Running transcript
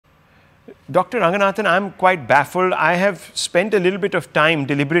Dr. Ranganathan, I'm quite baffled. I have spent a little bit of time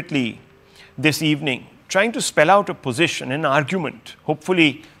deliberately this evening trying to spell out a position, an argument.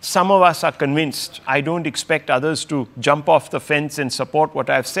 Hopefully, some of us are convinced. I don't expect others to jump off the fence and support what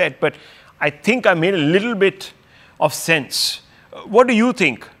I've said, but I think I made a little bit of sense. What do you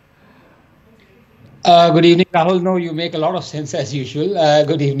think? Good evening, Rahul. No, you make a lot of sense as usual.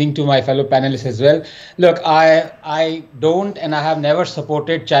 Good evening to my fellow panelists as well. Look, I don't and I have never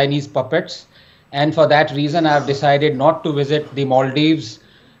supported Chinese puppets. And for that reason, I have decided not to visit the Maldives,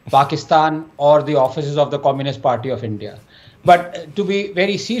 Pakistan, or the offices of the Communist Party of India. But to be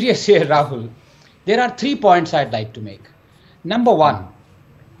very serious here, Rahul, there are 3 points I'd like to make. Number one,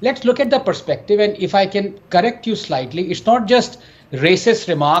 let's look at the perspective. And if I can correct you slightly, it's not just racist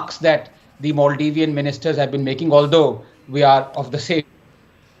remarks that the Maldivian ministers have been making, although we are of the same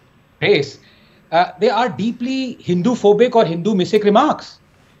race. They are deeply Hinduphobic or Hindu-missic remarks.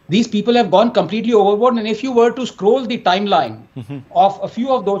 These people have gone completely overboard. And if you were to scroll the timeline of a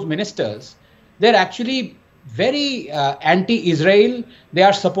few of those ministers, they're actually very anti-Israel. They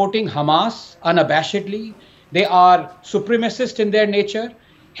are supporting Hamas unabashedly. They are supremacist in their nature.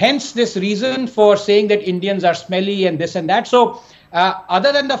 Hence this reason for saying that Indians are smelly and this and that. So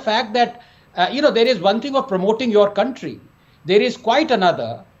other than the fact that, there is one thing of promoting your country, there is quite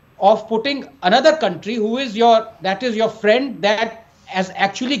another of putting another country that is your friend, that has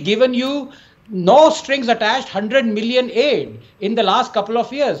actually given you no strings attached 100 million aid in the last couple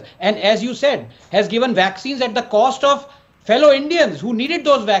of years. And as you said, has given vaccines at the cost of fellow Indians who needed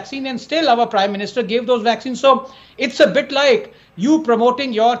those vaccines, and still our Prime Minister gave those vaccines. So it's a bit like you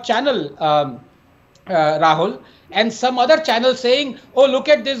promoting your channel, Rahul, and some other channel saying, oh, look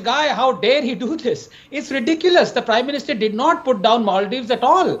at this guy, how dare he do this? It's ridiculous. The Prime Minister did not put down Maldives at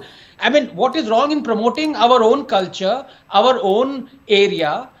all. I mean, what is wrong in promoting our own culture, our own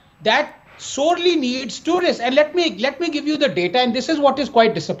area that sorely needs tourists? And let me give you the data, and this is what is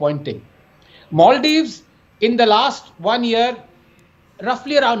quite disappointing. Maldives, in the last 1 year,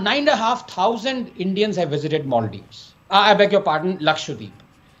 roughly around 9,500 Indians have visited Maldives. I beg your pardon, Lakshadweep.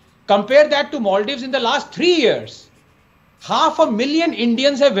 Compare that to Maldives in the last 3 years. 500,000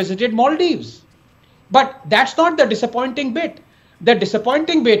 Indians have visited Maldives. But that's not the disappointing bit. The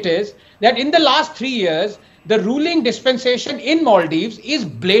disappointing bit is that in the last 3 years, the ruling dispensation in Maldives is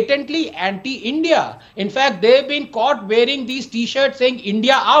blatantly anti-India. In fact, they've been caught wearing these t-shirts saying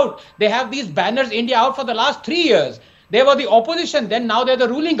India out. They have these banners, India out, for the last 3 years. They were the opposition, then now they're the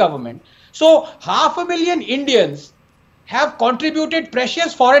ruling government. So 500,000 Indians have contributed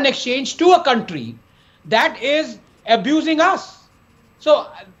precious foreign exchange to a country that is abusing us. So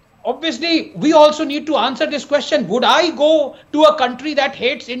obviously, we also need to answer this question. Would I go to a country that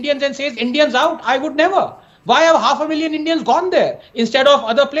hates Indians and says Indians out? I would never. Why have 500,000 Indians gone there instead of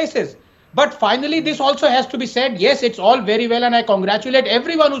other places? But finally, this also has to be said. Yes, it's all very well, and I congratulate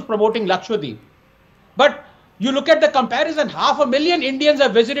everyone who's promoting Lakshadweep. But you look at the comparison, 500,000 Indians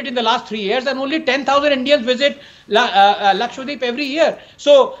have visited in the last 3 years, and only 10,000 Indians visit Lakshadweep every year.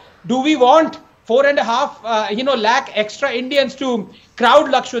 So do we want 4.5 lakh extra Indians to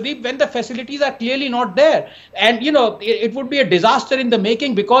crowd Lakshadweep when the facilities are clearly not there? And, it would be a disaster in the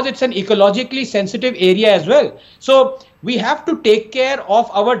making because it's an ecologically sensitive area as well. So we have to take care of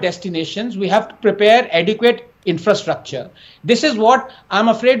our destinations. We have to prepare adequate infrastructure. This is what I'm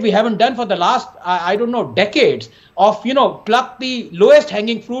afraid we haven't done for the last, decades of, pluck the lowest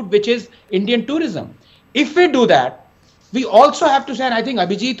hanging fruit, which is Indian tourism. If we do that, we also have to say, and I think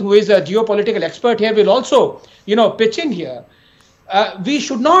Abhijit, who is a geopolitical expert here, will also, pitch in here. We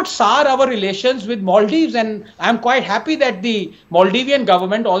should not sour our relations with Maldives. And I'm quite happy that the Maldivian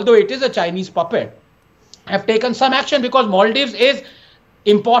government, although it is a Chinese puppet, have taken some action, because Maldives is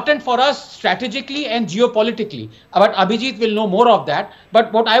important for us strategically and geopolitically. But Abhijit will know more of that.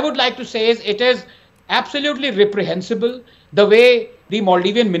 But what I would like to say is it is absolutely reprehensible the way the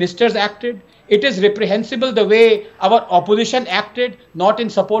Maldivian ministers acted. It is reprehensible the way our opposition acted, not in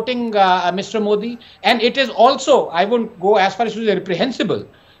supporting Mr. Modi. And it is also, I wouldn't go as far as to say reprehensible,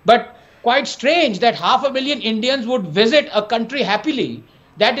 but quite strange that 500,000 Indians would visit a country happily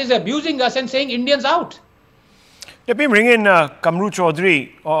that is abusing us and saying Indians out. Let me bring in Kamru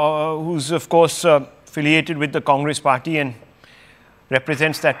Chaudhary, who's of course affiliated with the Congress party and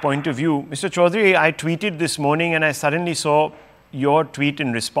represents that point of view. Mr. Chaudhary, I tweeted this morning and I suddenly saw your tweet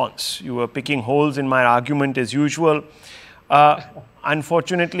in response. You were picking holes in my argument as usual.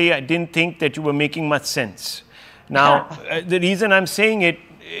 Unfortunately, I didn't think that you were making much sense. Now, the reason I'm saying it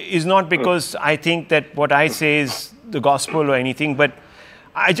is not because I think that what I say is the gospel or anything, but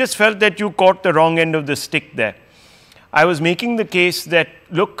I just felt that you caught the wrong end of the stick there. I was making the case that,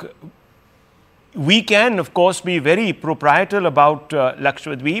 look, we can, of course, be very proprietorial about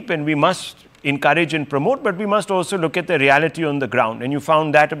Lakshadweep, and we must encourage and promote, but we must also look at the reality on the ground. And you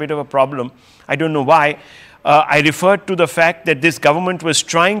found that a bit of a problem. I don't know why. I referred to the fact that this government was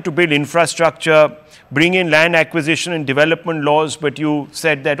trying to build infrastructure, bring in land acquisition and development laws, but you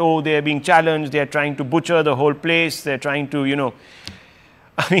said that, oh, they are being challenged, they are trying to butcher the whole place, they're trying to, you know,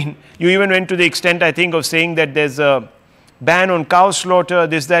 I mean, you even went to the extent, I think, of saying that there's a ban on cow slaughter,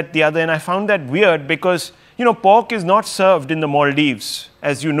 this, that, the other, and I found that weird because, you know, pork is not served in the Maldives,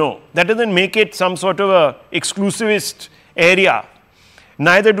 as you know. That doesn't make it some sort of a exclusivist area.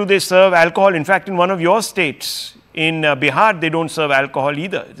 Neither do they serve alcohol. In fact, in one of your states, in Bihar, they don't serve alcohol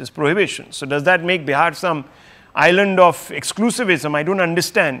either. It is prohibition. So does that make Bihar some island of exclusivism? I don't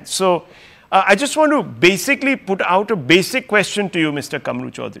understand. So I just want to basically put out a basic question to you, Mr.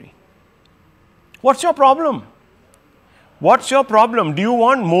 Kamru Chaudhary. What's your problem? What's your problem? Do you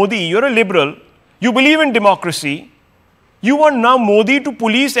want Modi? You're a liberal. You believe in democracy. You want now Modi to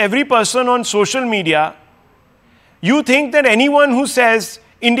police every person on social media. You think that anyone who says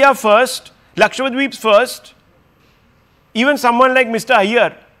India first, Lakshadweep first, even someone like Mr.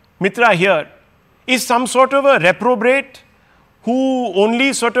 Iyer, Mitra here, is some sort of a reprobate who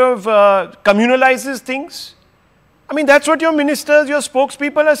only sort of communalizes things? I mean, that's what your ministers, your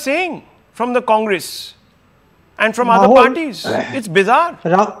spokespeople are saying from the Congress and from other parties. It's bizarre.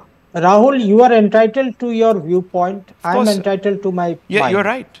 Rahul, you are entitled to your viewpoint. I am entitled to my Yeah, mind. you're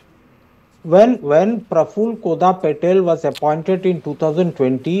right. When Praful Koda Patel was appointed in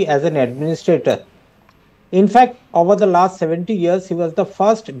 2020 as an administrator, in fact, over the last 70 years, he was the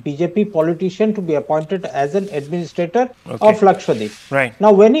first BJP politician to be appointed as an administrator of Lakshadweep. Right.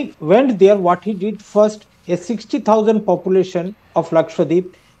 Now, when he went there, what he did first, a 60,000 population of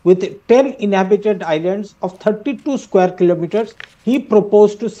Lakshadweep with 10 inhabited islands of 32 square kilometers, he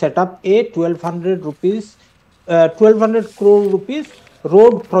proposed to set up a 1,200 crore rupees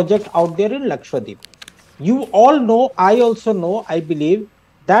road project out there in Lakshadweep. You all know, I also know, I believe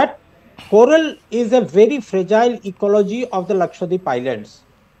that coral is a very fragile ecology of the Lakshadweep Islands.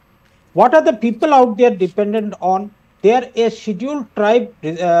 What are the people out there dependent on? They are a scheduled tribe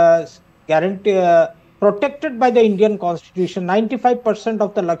protected by the Indian Constitution. 95%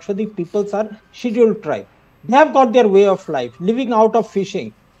 of the Lakshadweep peoples are scheduled tribe. They have got their way of life, living out of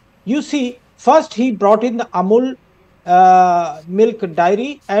fishing. You see, first he brought in the Amul milk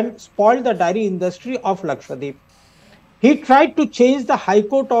dairy and spoiled the dairy industry of Lakshadweep. He tried to change the High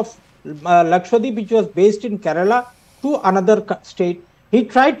Court of Lakshadweep, which was based in Kerala, to another state. He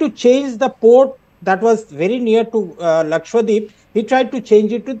tried to change the port that was very near to Lakshadweep. He tried to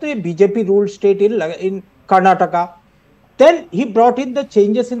change it to the BJP ruled state in Karnataka. Then he brought in the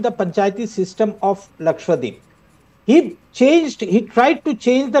changes in the Panchayati system of Lakshadweep. He tried to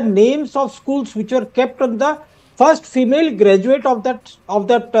change the names of schools which were kept on the first female graduate of that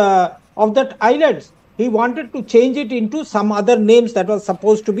islands. He wanted to change it into some other names that was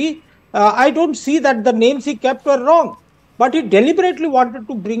supposed to be. I don't see that the names he kept were wrong, but he deliberately wanted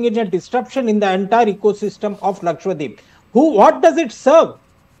to bring in a disruption in the entire ecosystem of Lakshadweep. What does it serve?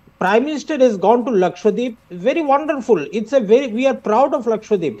 Prime Minister has gone to Lakshadweep. Very wonderful. We are proud of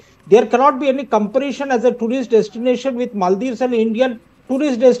Lakshadweep. There cannot be any comparison as a tourist destination with Maldives and Indian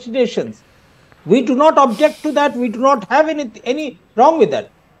tourist destinations. We do not object to that. We do not have any wrong with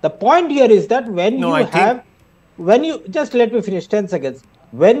that. The point here is that just let me finish 10 seconds.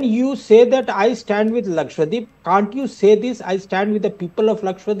 When you say that I stand with Lakshadweep, can't you say this, I stand with the people of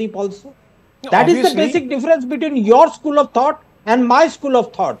Lakshadweep also? That is the basic difference between your school of thought and my school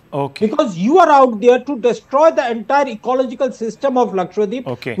of thought. Okay. Because you are out there to destroy the entire ecological system of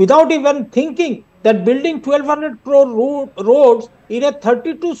Lakshadweep without even thinking that building 1,200 crore roads in a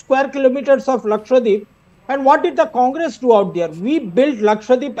 32 square kilometers of Lakshadweep. And what did the Congress do out there? We built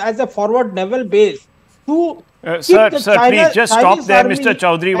Lakshadweep as a forward naval base to Sir, please just stop there, Mr.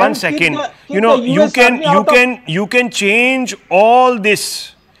 Chaudhary. 1 second. You can change all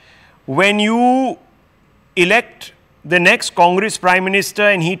this when you elect the next Congress Prime Minister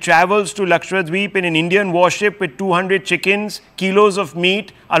and he travels to Lakshadweep in an Indian warship with 200 chickens, kilos of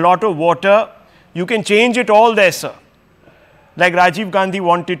meat, a lot of water. You can change it all there, sir, like Rajiv Gandhi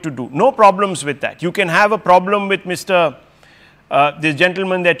wanted to do. No problems with that. You can have a problem with this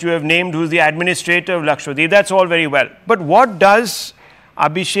gentleman that you have named, who's the administrator of Lakshadweep. That's all very well. But what does Dr.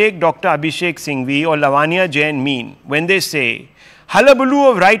 Abhishek Singhvi or Lavanya Jain mean when they say, hullabaloo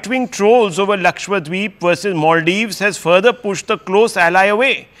of right-wing trolls over Lakshadweep versus Maldives has further pushed the close ally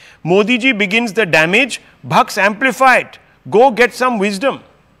away. Modi ji begins the damage, Bhaks amplified. Go get some wisdom.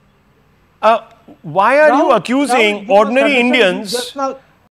 Why are you accusing ordinary Indians